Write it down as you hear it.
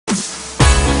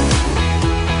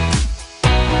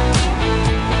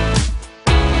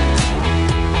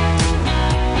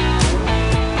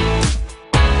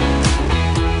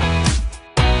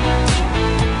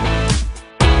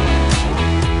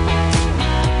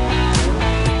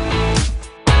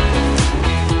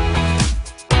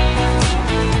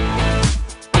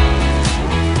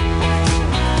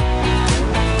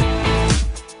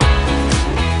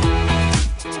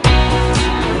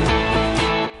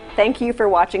Thank you for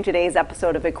watching today's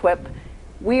episode of Equip.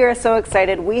 We are so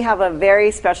excited. We have a very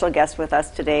special guest with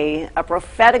us today, a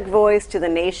prophetic voice to the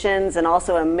nations and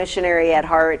also a missionary at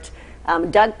heart.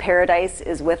 Doug Paradise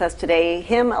is with us today.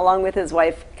 Him, along with his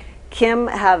wife, Kim,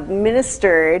 have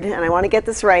ministered, and I want to get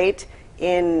this right,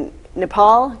 in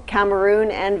Nepal,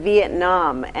 Cameroon, and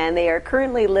Vietnam. And they are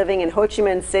currently living in Ho Chi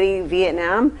Minh City,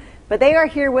 Vietnam. But they are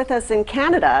here with us in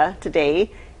Canada today,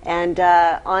 and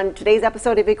on today's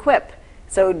episode of Equip.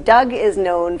 So Doug is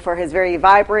known for his very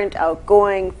vibrant,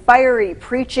 outgoing, fiery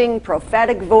preaching,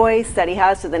 prophetic voice that he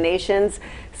has to the nations.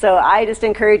 So I just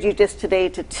encourage you just today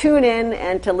to tune in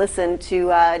and to listen to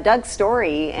Doug's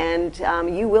story, and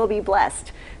you will be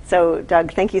blessed. So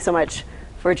Doug, thank you so much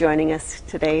for joining us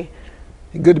today.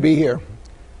 Good to be here.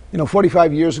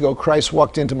 45 years ago, Christ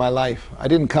walked into my life. I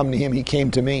didn't come to him, he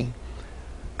came to me.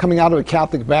 Coming out of a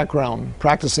Catholic background,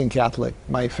 practicing Catholic,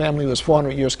 my family was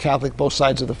 400 years Catholic, both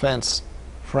sides of the fence.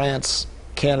 France,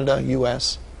 Canada,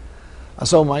 U.S.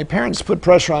 So my parents put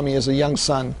pressure on me as a young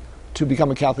son to become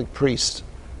a Catholic priest.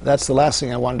 That's the last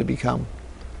thing I wanted to become.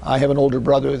 I have an older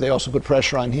brother. They also put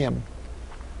pressure on him.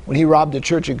 When he robbed a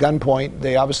church at gunpoint,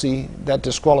 that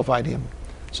disqualified him.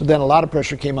 So then a lot of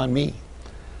pressure came on me.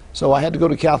 So I had to go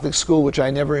to Catholic school, which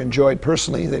I never enjoyed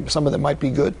personally. Some of them might be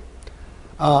good.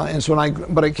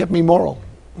 But it kept me moral.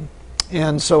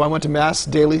 And so I went to Mass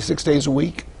daily, 6 days a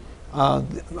week.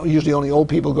 Usually only old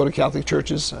people go to Catholic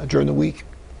churches during the week.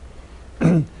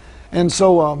 I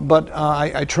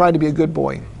tried to be a good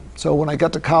boy. So when I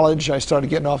got to college, I started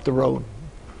getting off the road.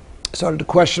 I started to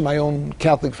question my own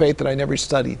Catholic faith that I never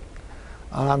studied.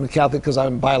 I'm a Catholic because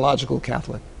I'm a biological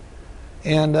Catholic.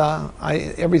 And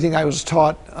everything I was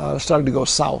taught started to go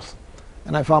south.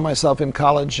 And I found myself in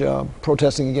college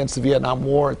protesting against the Vietnam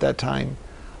War at that time.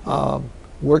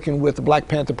 Working with the Black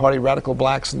Panther Party, radical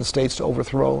blacks in the States to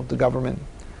overthrow the government,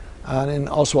 and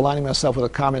also aligning myself with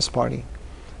the Communist Party.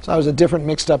 So I was a different,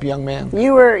 mixed-up young man.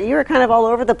 You were kind of all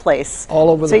over the place. All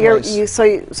over the place.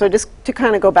 So just to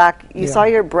kind of go back, you saw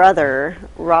your brother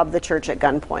rob the church at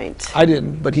gunpoint. I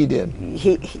didn't, but he did.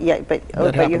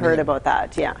 But you heard about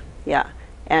that, yeah.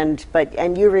 And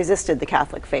you resisted the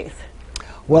Catholic faith.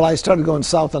 Well, I started going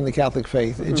south on the Catholic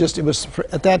faith. Mm-hmm. It was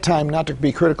at that time, not to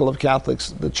be critical of Catholics,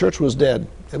 the church was dead,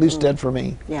 at least dead for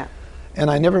me. Yeah. And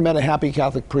I never met a happy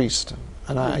Catholic priest.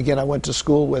 And I went to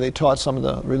school where they taught some of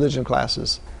the religion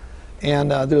classes.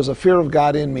 And there was a fear of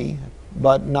God in me,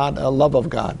 but not a love of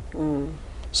God. Mm.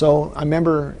 So I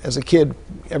remember as a kid,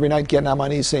 every night getting on my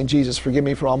knees saying, Jesus, forgive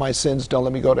me for all my sins, don't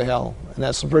let me go to hell. And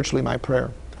that's virtually my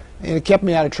prayer. And it kept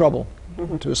me out of trouble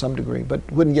to some degree, but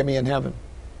wouldn't get me in heaven.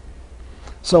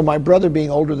 So my brother, being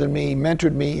older than me,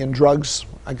 mentored me in drugs.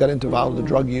 I got involved with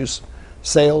drug use,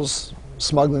 sales,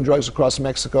 smuggling drugs across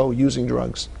Mexico, using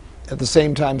drugs. At the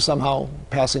same time, somehow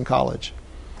passing college.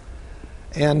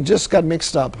 And just got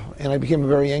mixed up, and I became a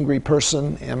very angry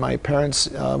person, and my parents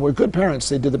were good parents.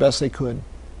 They did the best they could.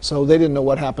 So they didn't know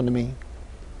what happened to me.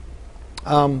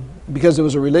 Because there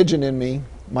was a religion in me,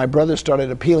 my brother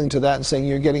started appealing to that and saying,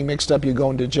 you're getting mixed up, you're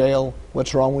going to jail,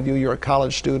 what's wrong with you, you're a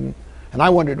college student. And I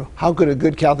wondered, how could a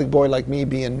good Catholic boy like me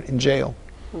be in jail?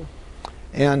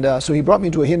 And so he brought me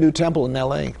to a Hindu temple in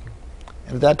L.A.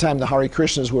 And at that time, the Hare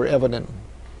Krishnas were evident.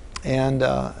 And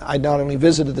I not only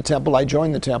visited the temple, I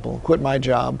joined the temple, quit my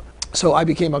job. So I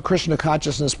became a Krishna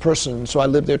consciousness person. So I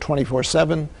lived there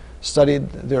 24/7, studied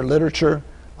their literature,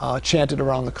 chanted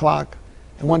around the clock.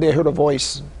 And one day I heard a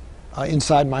voice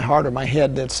inside my heart or my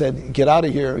head that said, get out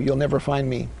of here, you'll never find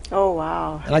me. Oh,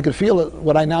 wow. And I could feel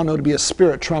what I now know to be a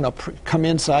spirit trying to come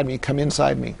inside me.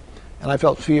 And I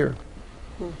felt fear.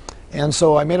 And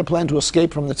so I made a plan to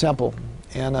escape from the temple.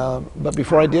 And but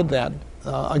before I did that,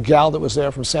 a gal that was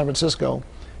there from San Francisco,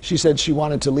 she said she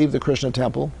wanted to leave the Krishna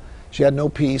temple. She had no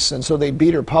peace, and so they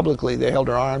beat her publicly. They held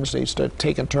her arms. They started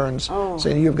taking turns,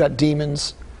 saying, you've got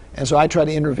demons. And so I tried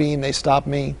to intervene. They stopped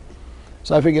me.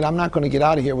 So I figured I'm not going to get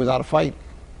out of here without a fight.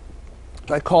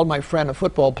 So I called my friend, a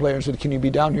football player, and said, can you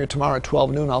be down here tomorrow at 12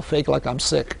 noon? I'll fake like I'm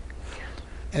sick.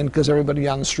 And because everybody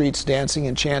on the streets dancing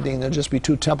and chanting, there'll just be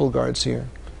 2 temple guards here.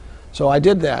 So I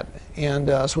did that. And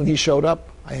so when he showed up,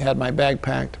 I had my bag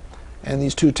packed. And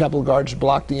these 2 temple guards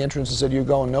blocked the entrance and said, you're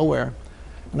going nowhere.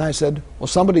 And I said, well,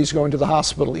 somebody's going to the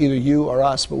hospital, either you or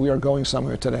us, but we are going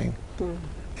somewhere today.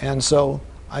 And so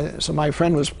my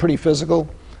friend was pretty physical.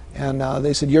 And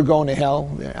they said, you're going to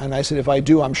hell. And I said, if I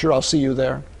do, I'm sure I'll see you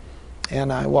there.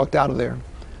 And I walked out of there.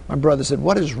 My brother said,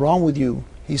 what is wrong with you?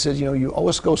 He said, you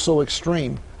always go so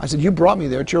extreme. I said, you brought me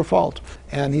there, it's your fault.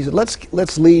 And he said,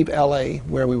 let's leave LA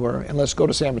where we were and let's go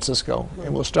to San Francisco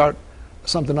and we'll start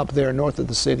something up there north of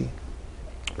the city.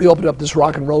 we opened up this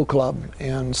rock and roll club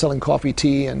and selling coffee,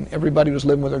 tea, and everybody was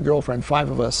living with their girlfriend,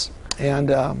 5 of us. And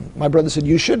my brother said,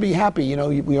 you should be happy, you know,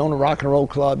 we own a rock and roll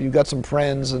club, you've got some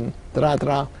friends, and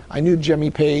da-da-da-da. I knew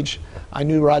Jimmy Page, I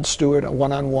knew Rod Stewart,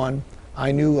 one-on-one.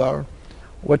 I knew,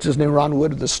 what's his name, Ron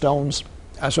Wood of the Stones.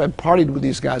 So I partied with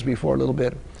these guys before a little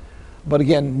bit. But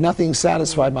again, nothing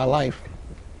satisfied my life.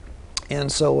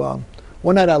 And so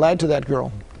one night I lied to that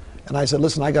girl. And I said,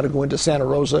 listen, I got to go into Santa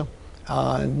Rosa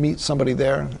and meet somebody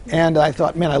there. And I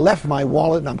thought, man, I left my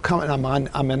wallet, and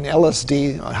I'm an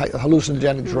LSD, a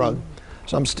hallucinogenic drug.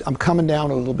 So I'm coming down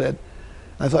a little bit.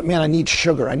 And I thought, man, I need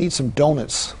sugar. I need some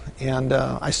donuts. And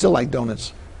I still like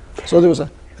donuts. So there was an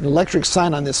electric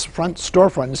sign on this front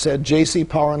storefront that said JC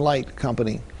Power and Light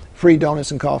Company, free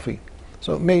donuts and coffee.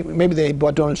 So maybe they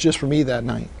bought donuts just for me that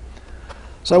night.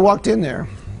 So I walked in there,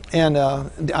 and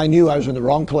I knew I was in the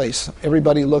wrong place.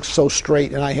 Everybody looked so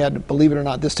straight, and I had, believe it or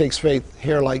not, this takes faith,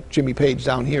 hair like Jimmy Page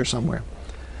down here somewhere.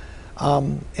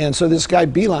 And so this guy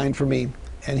beelined for me,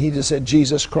 and he just said,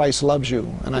 Jesus Christ loves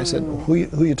you. And I said, who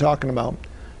you talking about?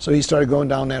 So he started going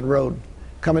down that road.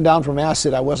 Coming down from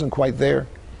acid, I wasn't quite there.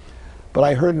 But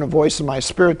I heard in a voice in my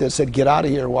spirit that said, get out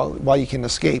of here while you can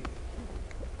escape.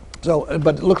 So,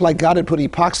 but it looked like God had put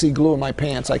epoxy glue in my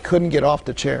pants. I couldn't get off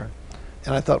the chair.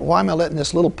 And I thought, why am I letting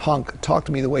this little punk talk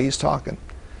to me the way he's talking?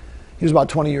 He was about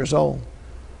 20 years old.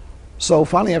 So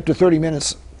finally, after 30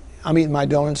 minutes, I'm eating my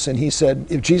donuts, and he said,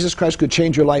 if Jesus Christ could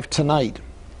change your life tonight,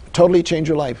 totally change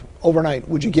your life, overnight,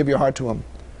 would you give your heart to him?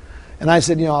 And I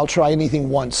said, you know, I'll try anything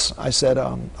once. I said,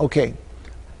 okay.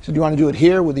 He said, do you want to do it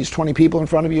here with these 20 people in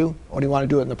front of you, or do you want to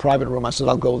do it in the private room? I said,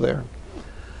 I'll go there.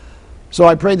 So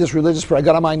I prayed this religious prayer. I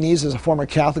got on my knees as a former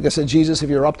Catholic. I said, Jesus, if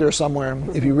you're up there somewhere,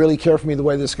 if you really care for me the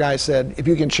way this guy said, if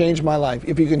you can change my life,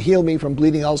 if you can heal me from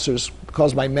bleeding ulcers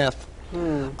caused by meth,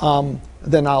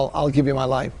 then I'll give you my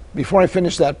life. Before I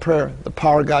finished that prayer, the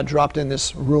power of God dropped in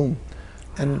this room.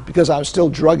 And because I was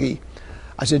still druggy,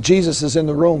 I said, Jesus is in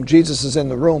the room. Jesus is in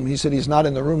the room. He said, he's not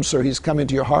in the room, sir. He's come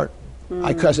into your heart.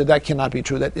 I said, that cannot be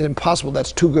true. That's impossible.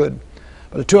 That's too good.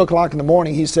 But at 2 o'clock in the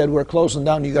morning, he said, we're closing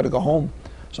down. You got to go home.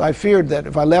 So I feared that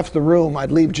if I left the room, I'd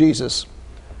leave Jesus.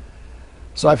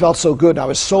 So I felt so good. I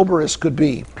was sober as could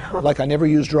be, like I never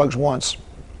used drugs once.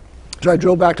 So I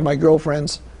drove back to my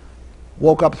girlfriend's,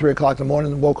 woke up at 3 o'clock in the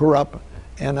morning, and woke her up.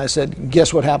 And I said,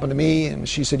 guess what happened to me? And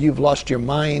she said, you've lost your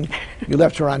mind. You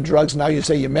left her on drugs. Now you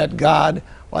say you met God.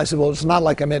 Well, I said, well, it's not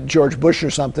like I met George Bush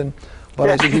or something. But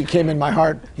I said, he came in my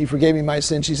heart. He forgave me my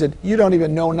sins. She said, you don't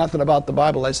even know nothing about the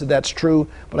Bible. I said, that's true.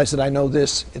 But I said, I know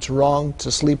this. It's wrong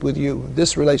to sleep with you.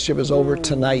 This relationship is over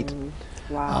tonight.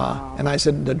 Wow. And I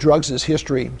said, the drugs is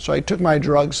history. So I took my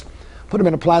drugs, put them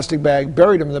in a plastic bag,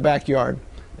 buried them in the backyard.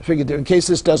 I figured, in case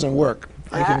this doesn't work,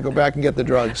 I can go back and get the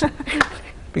drugs.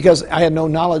 Because I had no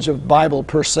knowledge of Bible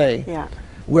per se. Yeah.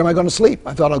 Where am I going to sleep?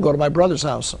 I thought I'll go to my brother's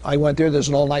house. I went there. There's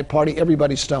an all-night party.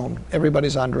 Everybody's stoned.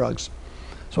 Everybody's on drugs.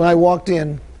 So when I walked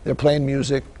in, they're playing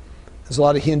music. There's a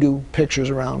lot of Hindu pictures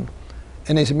around.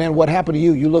 And they said, man, what happened to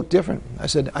you? You look different. I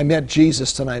said, I met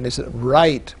Jesus tonight. And they said,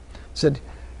 right. I said,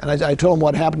 and I told them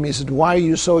what happened to me. He said, why are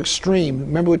you so extreme?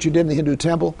 Remember what you did in the Hindu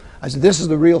temple? I said, this is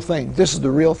the real thing. This is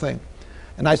the real thing.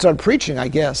 And I started preaching, I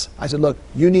guess. I said, look,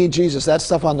 you need Jesus. That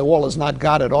stuff on the wall is not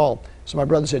God at all. So my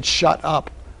brother said, shut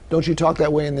up. Don't you talk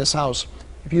that way in this house.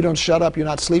 If you don't shut up, you're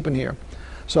not sleeping here.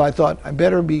 So I thought, I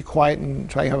better be quiet and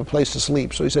try to have a place to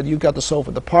sleep. So he said, you've got the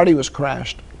sofa. The party was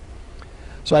crashed.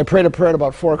 So I prayed a prayer at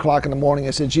about 4 o'clock in the morning.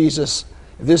 I said, Jesus,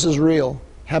 if this is real,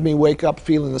 have me wake up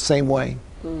feeling the same way.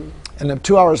 And then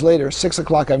 2 hours later, 6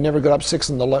 o'clock, I've never got up 6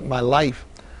 in my life.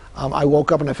 I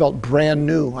woke up and I felt brand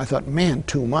new. I thought, man,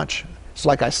 too much. It's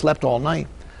like I slept all night.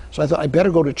 So I thought, I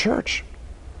better go to church.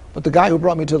 But the guy who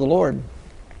brought me to the Lord,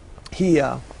 he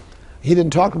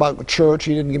didn't talk about church.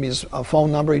 He didn't give me his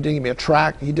phone number. He didn't give me a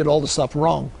tract. He did all the stuff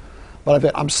wrong. But I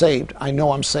thought, I'm saved. I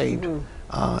know I'm saved.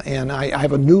 And I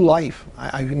have a new life.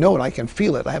 I know it. I can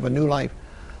feel it. I have a new life.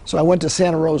 So I went to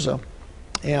Santa Rosa,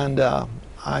 and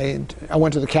I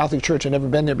went to the Catholic Church. I'd never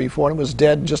been there before. And it was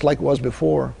dead just like it was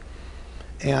before.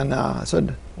 And I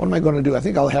said, what am I going to do? I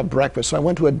think I'll have breakfast. So I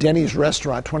went to a Denny's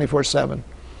restaurant 24/7.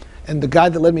 And the guy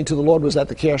that led me to the Lord was at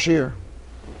the cashier.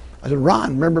 I said,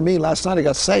 Ron, remember me? Last night I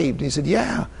got saved. And he said,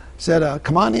 yeah. I said,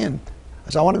 come on in. I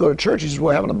said, I want to go to church. He said,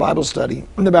 we're having a Bible study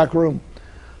in the back room.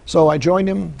 So I joined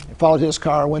him, followed his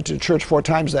car, went to church 4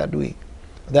 times that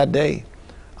day.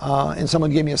 And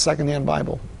someone gave me a secondhand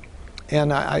Bible.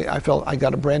 And I felt I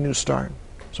got a brand new start.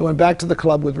 So I went back to the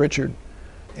club with Richard.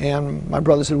 And my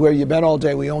brother said, where you been all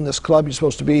day? We own this club. You're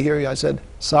supposed to be here. I said,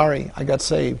 sorry, I got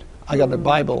saved. I got a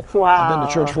Bible. Wow. I've been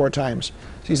to church 4 times.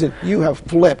 He said, you have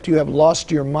flipped. You have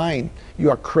lost your mind. You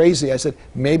are crazy. I said,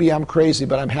 maybe I'm crazy,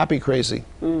 but I'm happy crazy.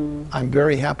 I'm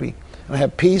very happy. And I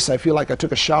have peace. I feel like I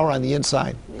took a shower on the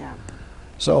inside. Yeah.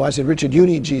 So I said, Richard, you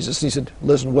need Jesus. And he said,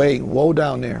 listen, woe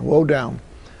down there, woe down.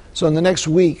 So in the next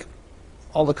week,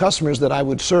 all the customers that I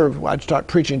would serve, I'd start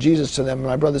preaching Jesus to them. And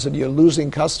my brother said, you're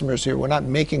losing customers here. We're not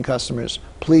making customers.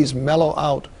 Please mellow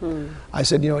out. I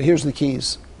said, here's the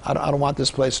keys. I don't want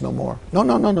this place no more.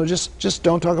 No. Just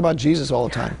don't talk about Jesus all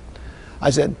the time.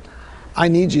 I said, I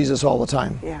need Jesus all the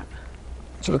time. Yeah.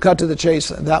 So to cut to the chase,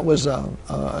 that was a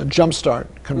jumpstart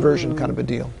conversion kind of a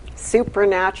deal.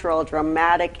 Supernatural,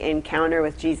 dramatic encounter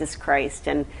with Jesus Christ,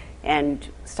 and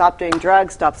stopped doing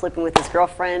drugs, stopped sleeping with his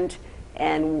girlfriend,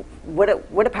 and what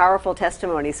a powerful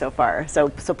testimony so far. So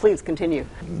please continue.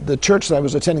 The church that I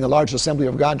was attending, a large Assembly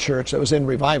of God church that was in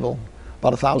revival,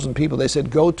 about 1,000 people, they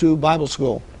said, go to Bible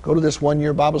school. Go to this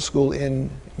 1-year Bible school in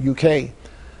UK.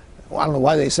 Well, I don't know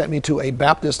why they sent me to a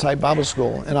Baptist-type Bible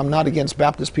school, and I'm not against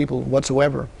Baptist people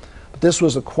whatsoever. But this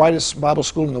was the quietest Bible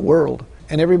school in the world,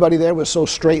 and everybody there was so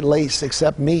straight-laced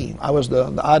except me. I was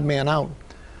the odd man out.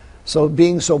 So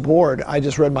being so bored, I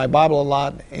just read my Bible a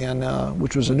lot, and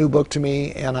which was a new book to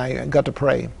me, and I got to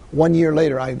pray. 1 year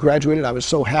later, I graduated. I was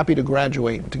so happy to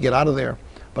graduate, to get out of there.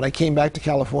 But I came back to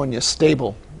California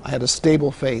stable. I had a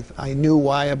stable faith. I knew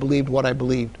why I believed what I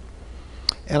believed.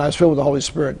 And I was filled with the Holy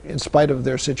Spirit in spite of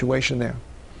their situation there.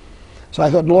 So I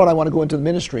thought, Lord, I want to go into the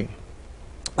ministry.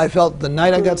 I felt the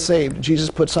night I got saved, Jesus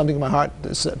put something in my heart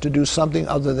to do something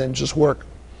other than just work.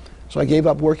 So I gave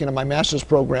up working on my master's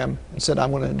program and said, I'm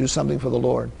going to do something for the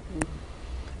Lord.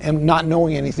 And not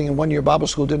knowing anything in 1-year Bible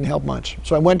school didn't help much.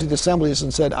 So I went to the assemblies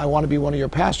and said, I want to be one of your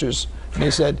pastors. And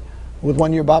they said, with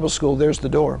 1-year Bible school, there's the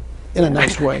door, in a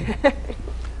nice way.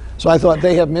 So I thought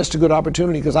they have missed a good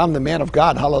opportunity because I'm the man of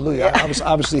God, hallelujah. I was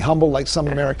obviously humble like some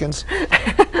Americans.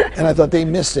 And I thought they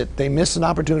missed it. They missed an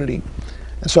opportunity.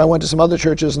 And so I went to some other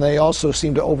churches and they also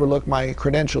seemed to overlook my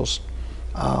credentials.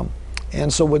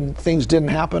 And so when things didn't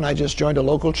happen, I just joined a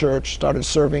local church, started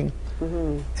serving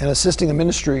and assisting a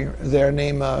ministry there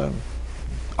named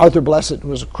Arthur Blessed, who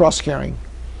was cross-carrying.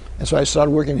 And so I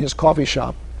started working in his coffee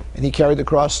shop, and he carried the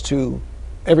cross to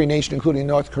every nation, including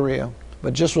North Korea.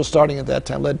 But just was starting at that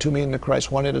time, led 2 million to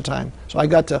Christ one at a time. So I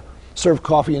got to serve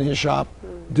coffee in his shop,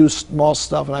 do small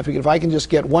stuff, and I figured if I can just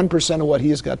get 1% of what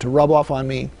he's got to rub off on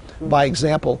me by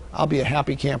example, I'll be a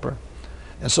happy camper.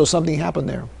 And so something happened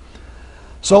there.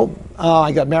 So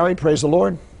I got married, praise the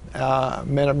Lord.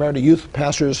 Married a youth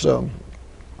pastor's,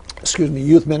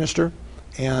 youth minister,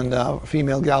 and a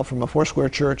female gal from a Foursquare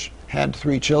church, had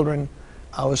 3 children.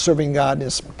 I was serving God,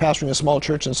 pastoring a small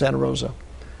church in Santa Rosa.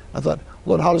 I thought,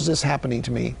 Lord, how is this happening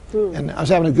to me? And I was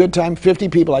having a good time, 50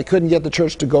 people. I couldn't get the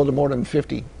church to go to more than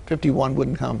 50. 51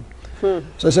 wouldn't come. So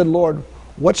I said, Lord,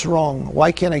 what's wrong?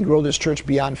 Why can't I grow this church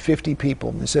beyond 50 people?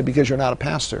 And he said, because you're not a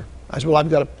pastor. I said, well, I've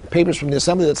got papers from the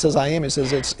assembly that says I am. He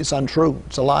says, it's untrue.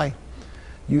 It's a lie.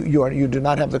 You do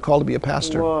not have the call to be a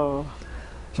pastor. Whoa.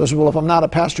 So I said, well, if I'm not a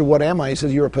pastor, what am I? He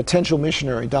said, you're a potential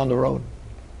missionary down the road.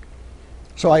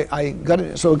 So I got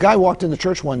it. So a guy walked in the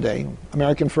church one day,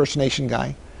 American First Nation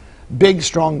guy, big,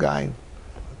 strong guy,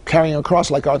 carrying a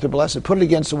cross like Arthur Blessed, put it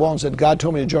against the wall and said, God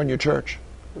told me to join your church.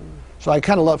 So I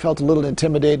kind of felt a little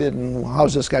intimidated, and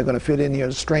how's this guy going to fit in here?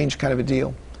 It's a strange kind of a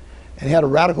deal. And he had a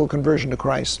radical conversion to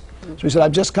Christ. So he said,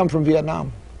 I've just come from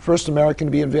Vietnam. First American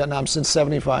to be in Vietnam since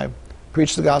 '75.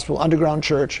 Preached the gospel, underground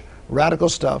church, radical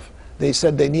stuff. They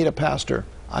said they need a pastor.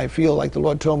 I feel like the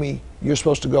Lord told me, you're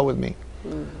supposed to go with me.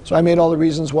 So I made all the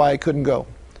reasons why I couldn't go.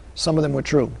 Some of them were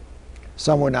true.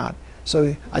 Some were not.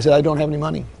 So I said, I don't have any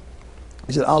money.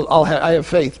 He said, I have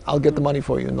faith. I'll get the money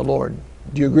for you in the Lord.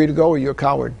 Do you agree to go, or you're a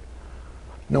coward?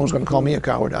 No one's going to call me a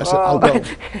coward. I said, I'll go.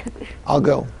 I'll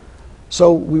go.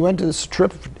 So we went to this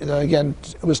trip. Again,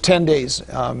 it was 10 days.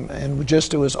 And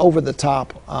it was over the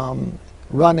top.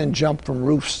 Run and jump from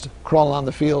roofs, crawl on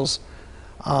the fields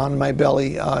on my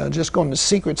belly, just going to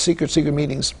secret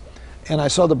meetings. And I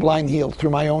saw the blind healed through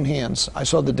my own hands. I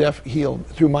saw the deaf healed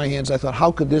through my hands. I thought,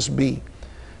 how could this be?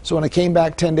 So when I came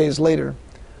back 10 days later,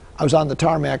 I was on the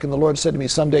tarmac, and the Lord said to me,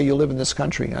 someday you'll live in this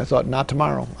country. I thought, not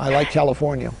tomorrow. I like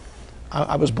California.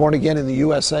 I was born again in the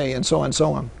USA, and so on and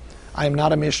so on. I am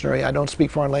not a missionary. I don't speak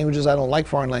foreign languages. I don't like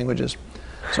foreign languages.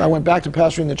 So I went back to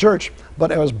pastoring the church,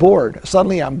 but I was bored.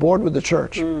 Suddenly I'm bored with the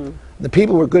church. The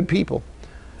people were good people.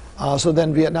 So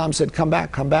then Vietnam said, come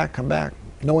back, come back, come back.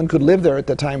 No one could live there at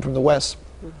the time from the West.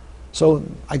 So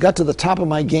I got to the top of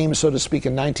my game, so to speak,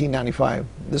 in 1995.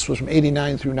 This was from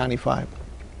 89 through 95.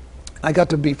 I got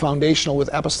to be foundational with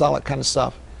apostolic kind of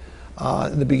stuff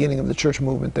in the beginning of the church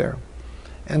movement there.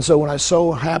 And so when I was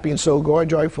so happy and so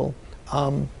joyful,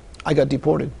 I got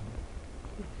deported.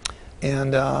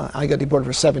 And I got deported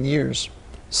for 7 years.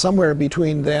 Somewhere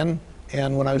between then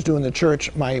and when I was doing the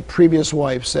church, my previous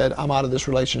wife said, I'm out of this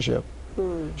relationship.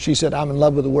 She said, I'm in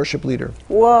love with a worship leader.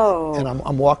 Whoa. And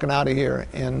I'm walking out of here,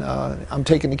 and I'm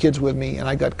taking the kids with me, and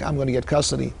I'm going to get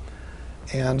custody.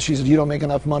 And she said, you don't make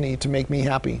enough money to make me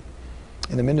happy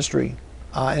in the ministry.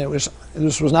 And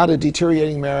this was not a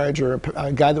deteriorating marriage or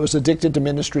a guy that was addicted to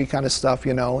ministry kind of stuff,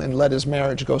 you know, and let his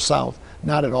marriage go south.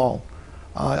 Not at all.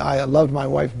 I loved my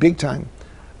wife big time.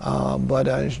 But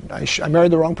I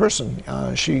married the wrong person.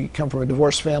 She come from a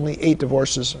divorced family, 8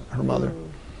 divorces, her mother.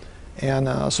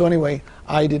 And so anyway,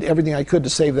 I did everything I could to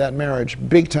save that marriage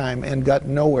big time and got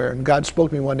nowhere. And God spoke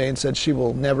to me one day and said, she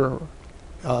will never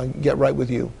get right with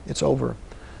you. It's over.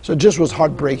 So it just was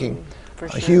heartbreaking, For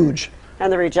sure. Huge.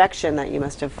 And the rejection that you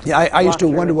must have. Yeah, I used to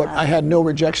walked wonder through what, with I that. had no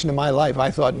rejection in my life. I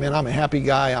thought, man, I'm a happy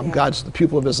guy. I'm Yeah. God's, the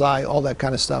pupil of his eye, all that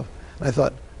kind of stuff. And I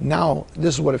thought, now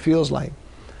this is what it feels like.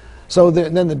 So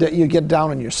then you get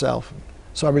down on yourself.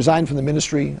 So I resigned from the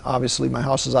ministry. Obviously, my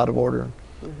house is out of order.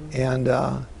 And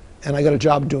I got a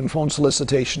job doing phone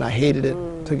solicitation. I hated it.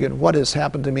 Thinking, what has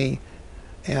happened to me?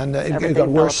 And it Everything got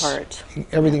fell worse. apart.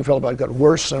 Everything fell apart. It got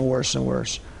worse and worse and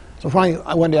worse. So finally,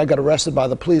 one day I got arrested by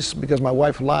the police because my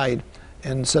wife lied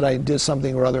and said I did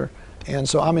something or other. And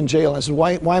so I'm in jail. I said,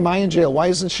 why am I in jail? Why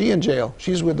isn't she in jail?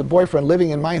 She's with the boyfriend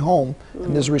living in my home,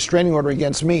 and there's a restraining order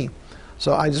against me.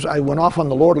 So I went off on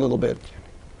the Lord a little bit.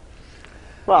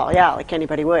 Well, yeah, like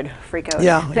anybody would freak out.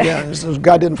 Yeah.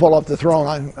 God didn't fall off the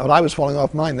throne. I was falling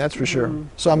off mine, that's for sure.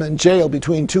 So I'm in jail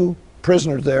between 2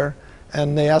 prisoners there,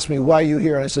 and they asked me, why are you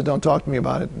here? And I said, don't talk to me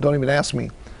about it. Don't even ask me.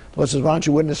 The Lord says, why don't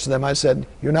you witness to them? I said,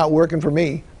 you're not working for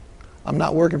me. I'm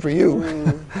not working for you.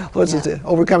 Lord says, to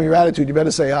overcome your attitude, you better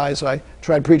say hi. So I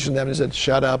tried preaching to them, and he said,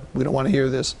 shut up. We don't want to hear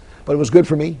this. But it was good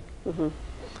for me.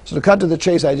 So to cut to the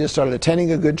chase, I just started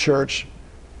attending a good church,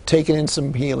 taking in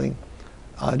some healing,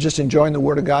 just enjoying the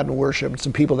Word of God and worship, and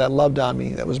some people that loved on me.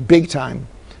 That was big time.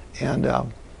 And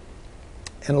the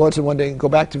Lord said one day, go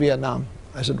back to Vietnam.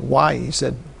 I said, why? He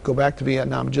said, go back to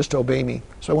Vietnam just to obey me.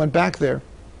 So I went back there,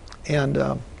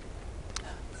 and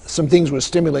some things were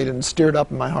stimulated and stirred up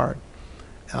in my heart.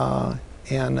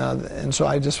 And so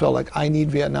I just felt like I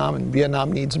need Vietnam, and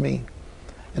Vietnam needs me.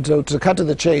 And so to cut to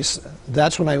the chase,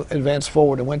 that's when I advanced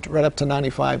forward and went right up to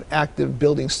 95, active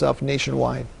building stuff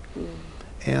nationwide.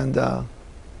 And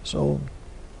so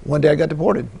one day I got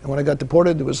deported. And when I got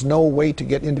deported, there was no way to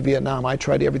get into Vietnam. I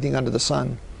tried everything under the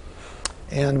sun.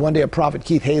 And one day a prophet,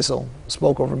 Keith Hazel,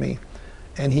 spoke over me.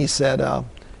 And he said,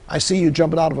 I see you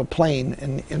jumping out of a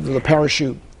plane with a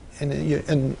parachute. And you're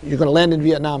going to land in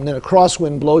Vietnam. And then a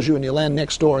crosswind blows you and you land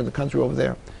next door in the country over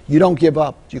there. You don't give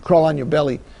up. You crawl on your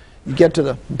belly. You get to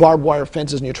the barbed wire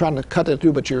fences and you're trying to cut it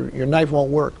through, but your knife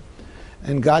won't work.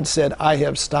 And God said, I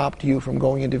have stopped you from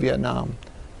going into Vietnam.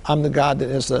 I'm the God that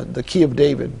has the key of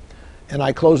David. And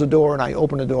I close the door and I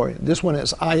open the door. This one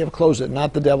is, I have closed it,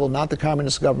 not the devil, not the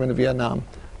communist government of Vietnam.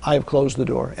 I have closed the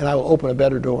door, and I will open a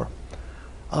better door.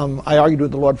 I argued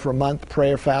with the Lord for a month,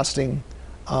 prayer, fasting,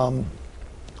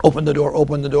 open the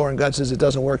door, and God says it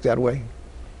doesn't work that way.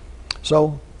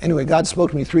 So anyway, God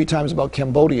spoke to me 3 times about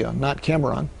Cambodia, not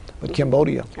Cameron, but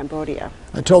Cambodia. Cambodia.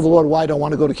 I told the Lord why I don't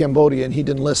want to go to Cambodia, and he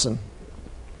didn't listen.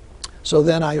 So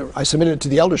then I submitted it to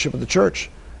the eldership of the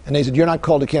church, and they said, you're not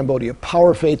called to Cambodia.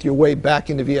 Power faith your way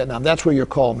back into Vietnam. That's where you're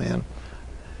called, man.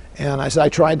 And I said, I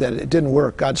tried that. It didn't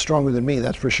work. God's stronger than me,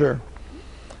 that's for sure.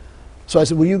 So I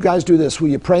said, will you guys do this? Will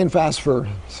you pray and fast for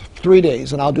 3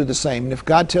 days, and I'll do the same. And if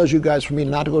God tells you guys for me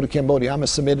not to go to Cambodia, I'm a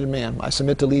submitted man. I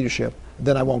submit to leadership.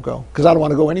 Then I won't go, because I don't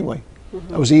want to go anyway.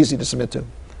 It was easy to submit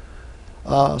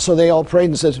to. So they all prayed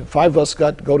and said, 5 of us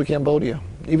go to Cambodia.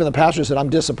 Even the pastor said, I'm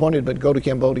disappointed, but go to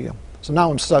Cambodia. So now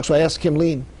I'm stuck. So I asked Kim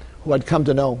Lean, who I'd come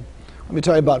to know. Let me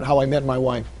tell you about how I met my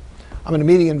wife. I'm in a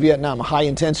meeting in Vietnam, a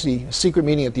high-intensity secret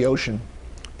meeting at the ocean.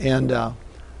 And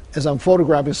as I'm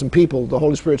photographing some people, the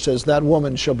Holy Spirit says, that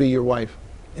woman shall be your wife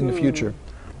in the future.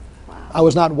 Wow. I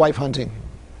was not wife hunting.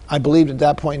 I believed at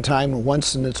that point in time,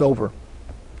 once and it's over.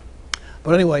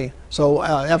 But anyway, so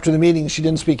after the meeting, she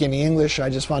didn't speak any English. I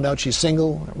just found out she's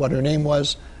single, what her name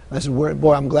was. And I said,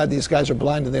 boy, I'm glad these guys are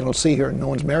blind and they don't see her, and no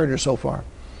one's married her so far.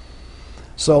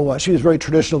 So she was very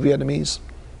traditional Vietnamese.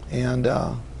 And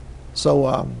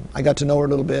so I got to know her a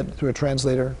little bit through a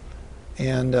translator.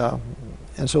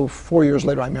 And so 4 years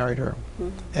later, I married her.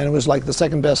 And it was like the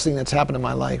second best thing that's happened in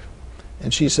my life.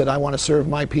 And she said, I want to serve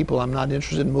my people. I'm not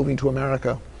interested in moving to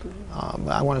America.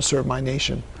 I want to serve my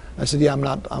nation. I said, yeah,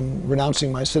 I'm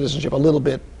renouncing my citizenship a little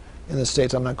bit in the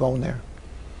States. I'm not going there.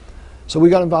 So we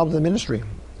got involved in the ministry.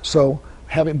 So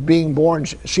being born,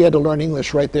 she had to learn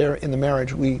English right there in the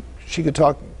marriage. She could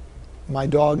talk. My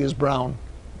dog is brown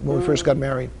when we first got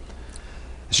married.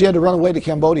 She had to run away to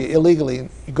Cambodia illegally.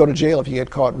 You go to jail if you get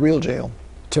caught, real jail,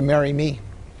 to marry me.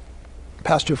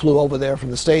 Pastor flew over there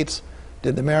from the States,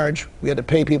 did the marriage. We had to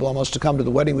pay people almost to come to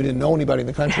the wedding. We didn't know anybody in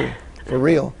the country, for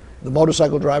real. The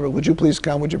motorcycle driver, would you please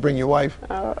come? Would you bring your wife?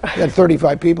 Oh. We had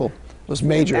 35 people. It was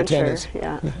major Adventure, attendance.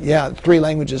 yeah. Yeah, 3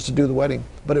 languages to do the wedding.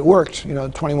 But it worked.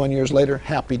 21 years later,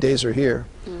 happy days are here.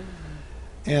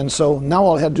 And so now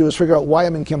all I had to do is figure out why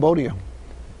I'm in Cambodia.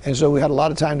 And so we had a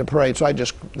lot of time to pray. So I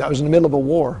was in the middle of a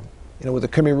war, with the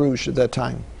Khmer Rouge at that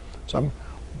time. So I'm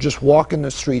just walking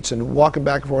the streets and walking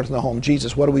back and forth in the home.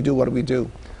 Jesus, what do we do? What do we do?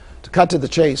 To cut to the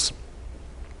chase,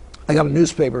 I got a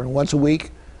newspaper, and once a week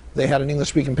they had an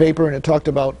English-speaking paper, and it talked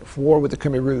about war with the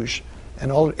Khmer Rouge.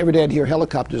 And every day I'd hear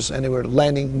helicopters, and they were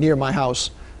landing near my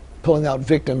house, pulling out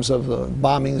victims of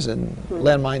bombings and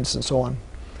landmines and so on.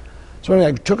 So anyway,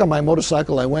 I took on my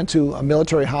motorcycle. I went to a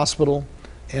military hospital,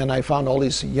 and I found all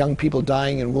these young people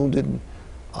dying and wounded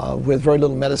with very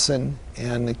little medicine,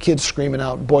 and the kids screaming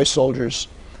out, boy soldiers,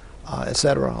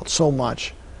 etc. So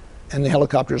much. And the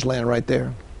helicopters land right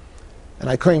there. And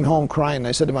I came home crying, and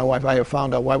I said to my wife, I have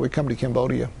found out why we come to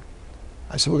Cambodia.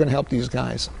 I said, we're going to help these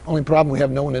guys. Only problem, we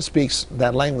have no one that speaks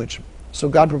that language. So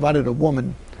God provided a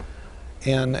woman,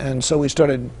 and so we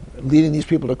started leading these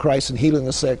people to Christ and healing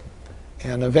the sick,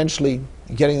 and eventually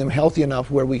getting them healthy enough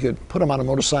where we could put them on a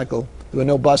motorcycle. There were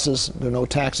no buses, there were no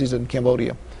taxis in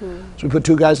Cambodia. So we put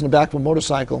 2 guys in the back of a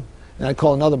motorcycle, and I'd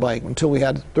call another bike until we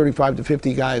had 35 to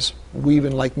 50 guys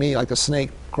weaving like me, like a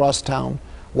snake, across town,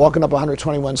 walking up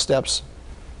 121 steps,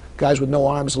 guys with no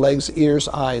arms, legs, ears,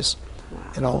 eyes.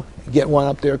 Get one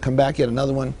up there, come back, get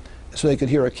another one, so they could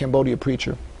hear a Cambodia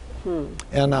preacher.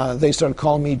 And they started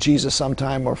calling me Jesus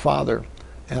sometime, or Father.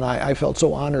 And I felt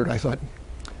so honored. I thought,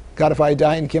 God, if I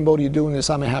die in Cambodia doing this,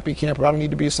 I'm a happy camper. I don't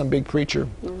need to be some big preacher.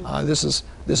 This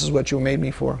is what you made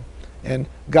me for. And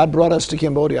God brought us to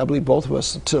Cambodia, I believe both of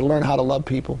us, to learn how to love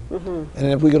people. And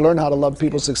if we could learn how to love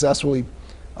people successfully,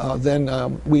 then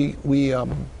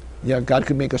God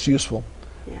could make us useful.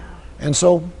 Yeah. And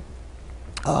so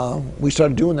we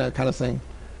started doing that kind of thing.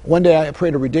 One day I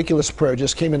prayed a ridiculous prayer,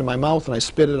 just came into my mouth, and I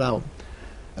spit it out.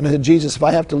 And I said, Jesus, if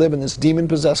I have to live in this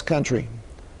demon-possessed country,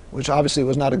 which obviously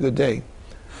was not a good day,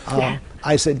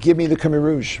 I said, give me the Khmer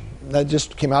Rouge. That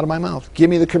just came out of my mouth. Give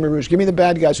me the Khmer Rouge. Give me the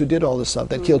bad guys who did all this stuff,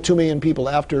 that killed 2 million people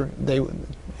after they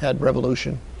had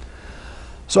revolution.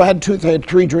 So I had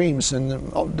 3 dreams,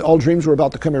 and all dreams were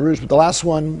about the Khmer Rouge, but the last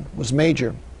one was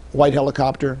major. White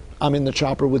helicopter. I'm in the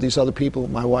chopper with these other people,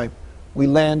 my wife. We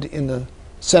land in the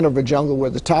center of a jungle where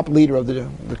the top leader of the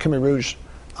Khmer Rouge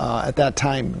at that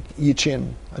time, Yi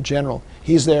Chin, a general,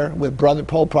 he's there with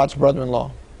Pol Pot's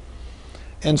brother-in-law.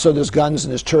 And so there's guns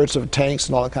and there's turrets of tanks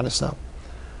and all that kind of stuff.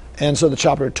 And so the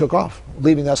chopper took off,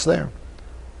 leaving us there.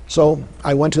 So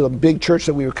I went to the big church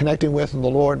that we were connecting with in the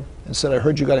Lord and said, I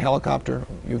heard you got a helicopter.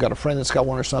 You got a friend that's got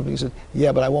one or something. He said,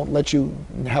 yeah, but I won't let you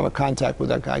have a contact with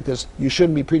that guy because you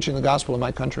shouldn't be preaching the gospel in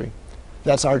my country.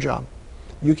 That's our job.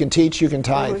 You can teach, you can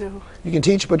tithe. Oh, no. You can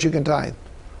teach, but you can tithe.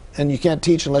 And you can't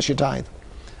teach unless you tithe.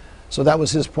 So that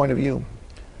was his point of view.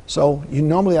 So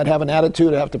normally I'd have an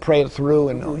attitude, I'd have to pray it through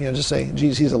and just say,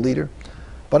 geez, he's a leader.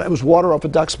 But it was water off a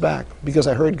duck's back because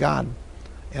I heard God.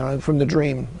 From the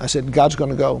dream, I said, God's going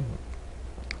to go.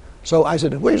 So I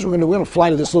said, we're going to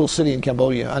fly to this little city in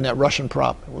Cambodia on that Russian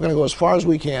prop. We're going to go as far as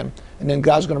we can, and then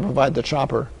God's going to provide the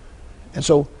chopper. And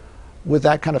so with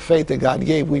that kind of faith that God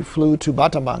gave, we flew to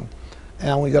Battambang.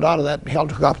 And when we got out of that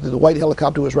helicopter, the white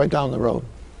helicopter was right down the road.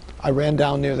 I ran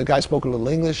down there. The guy spoke a little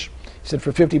English. He said,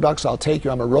 for $50, I'll take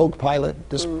you. I'm a rogue pilot.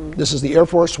 This is the Air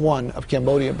Force One of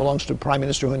Cambodia. It belongs to Prime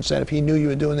Minister Hun Sen. If he knew you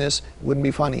were doing this, it wouldn't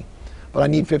be funny. But I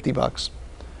need $50.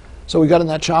 So we got in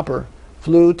that chopper,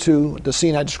 flew to the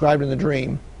scene I described in the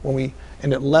dream,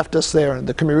 and it left us there. And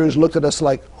the Khmer Rouge looked at us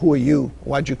like, who are you?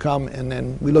 Why'd you come? And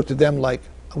then we looked at them like,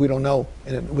 we don't know.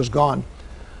 And it was gone.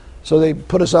 So they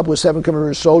put us up with 7 Khmer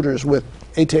Rouge soldiers with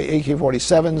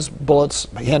AK-47s,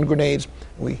 bullets, hand grenades.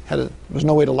 There was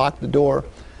no way to lock the door.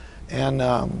 And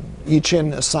Yi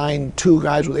Chin assigned 2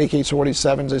 guys with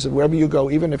AK-47s. They said, wherever you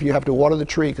go, even if you have to water the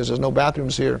tree because there's no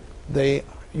bathrooms here,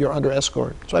 you're under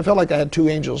escort. So I felt like I had 2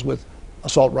 angels with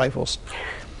assault rifles.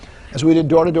 As we did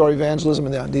door-to-door evangelism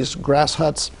in these grass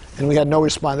huts, and we had no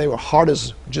response. They were hard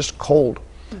as just cold.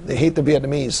 They hate the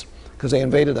Vietnamese because they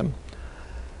invaded them.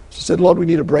 So I said, Lord, we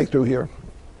need a breakthrough here.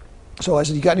 So I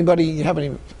said, you have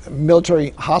any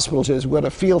military hospitals here? We had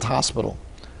a field hospital.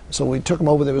 So we took him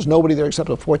over. There was nobody there except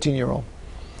a 14-year-old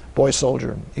boy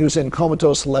soldier. He was in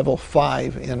comatose level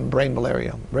 5 in brain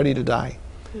malaria, ready to die.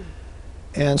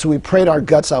 And so we prayed our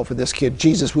guts out for this kid.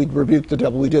 Jesus, we rebuked the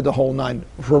devil. We did the whole nine.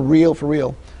 For real, for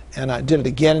real. And I did it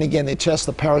again and again. They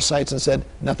tested the parasites and said,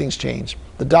 nothing's changed.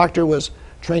 The doctor was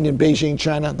trained in Beijing,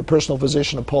 China, the personal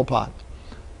physician of Pol Pot.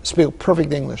 Spoke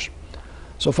perfect English.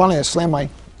 So finally I slammed my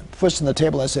fists on the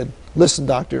table. I said, listen,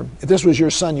 doctor, if this was your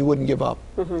son, you wouldn't give up.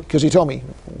 Because he told me,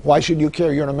 why should you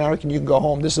care? You're an American, you can go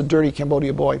home. This is a dirty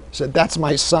Cambodia boy. I said, that's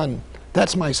my son.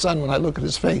 That's my son when I look at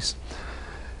his face.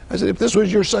 I said, if this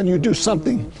was your son, you'd do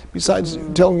something besides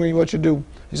telling me what you do.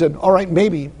 He said, all right,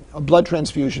 maybe a blood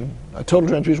transfusion, a total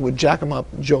transfusion would jack him up,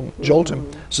 jolt him.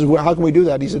 I said, well, how can we do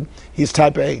that? He said, he's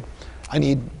type A. I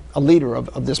need a liter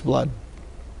of this blood.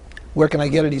 Where can I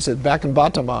get it? He said, back in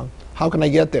Battambang. How can I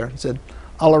get there? He said,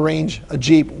 I'll arrange a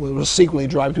Jeep. We'll secretly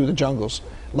drive through the jungles.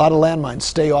 A lot of landmines.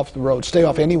 Stay off the road. Stay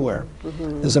off anywhere.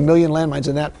 There's 1 million landmines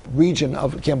in that region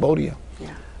of Cambodia.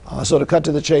 Yeah. So to cut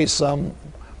to the chase,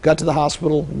 got to the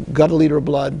hospital, got a liter of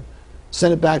blood,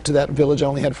 sent it back to that village. I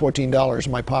only had $14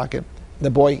 in my pocket. The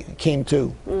boy came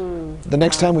to. The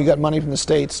next time we got money from the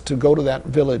States to go to that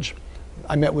village,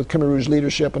 I met with Khmer Rouge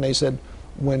leadership, and they said,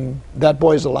 when that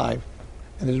boy's alive,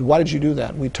 and they said, why did you do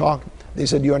that? We talked. They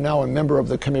said, you are now a member of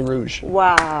the Khmer Rouge.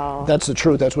 Wow. That's the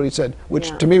truth. That's what he said,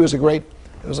 which to me was it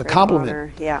was a compliment.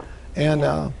 Honor. Yeah. And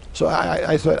so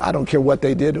I thought, I don't care what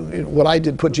they did. What I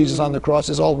did, put Jesus on the cross,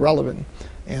 is all relevant.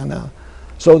 And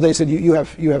so they said, you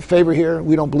have favor here.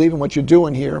 We don't believe in what you're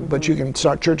doing here, but you can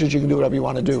start churches. You can do whatever you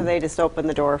want to do. So they just opened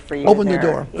the door for you. Open the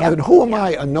door. Yeah. I said, who am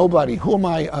I? A nobody. Who am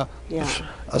I?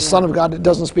 A son of God that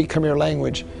doesn't speak Khmer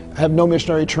language. I have no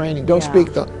missionary training. Don't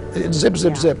speak the zip,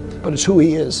 zip, zip. But it's who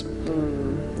he is.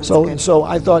 So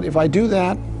I thought, if I do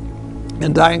that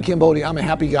and die in Cambodia, I'm a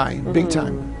happy guy, big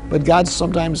time. But God's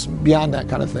sometimes beyond that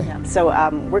kind of thing. Yeah. So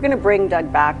we're going to bring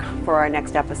Doug back for our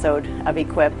next episode of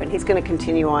Equip, and he's going to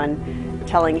continue on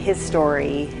telling his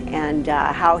story and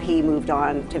how he moved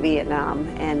on to Vietnam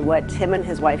and what him and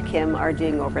his wife Kim are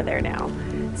doing over there now.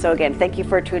 So again, thank you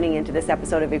for tuning into this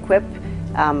episode of Equip.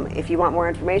 If you want more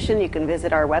information, you can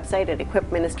visit our website at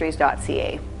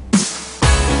equipministries.ca.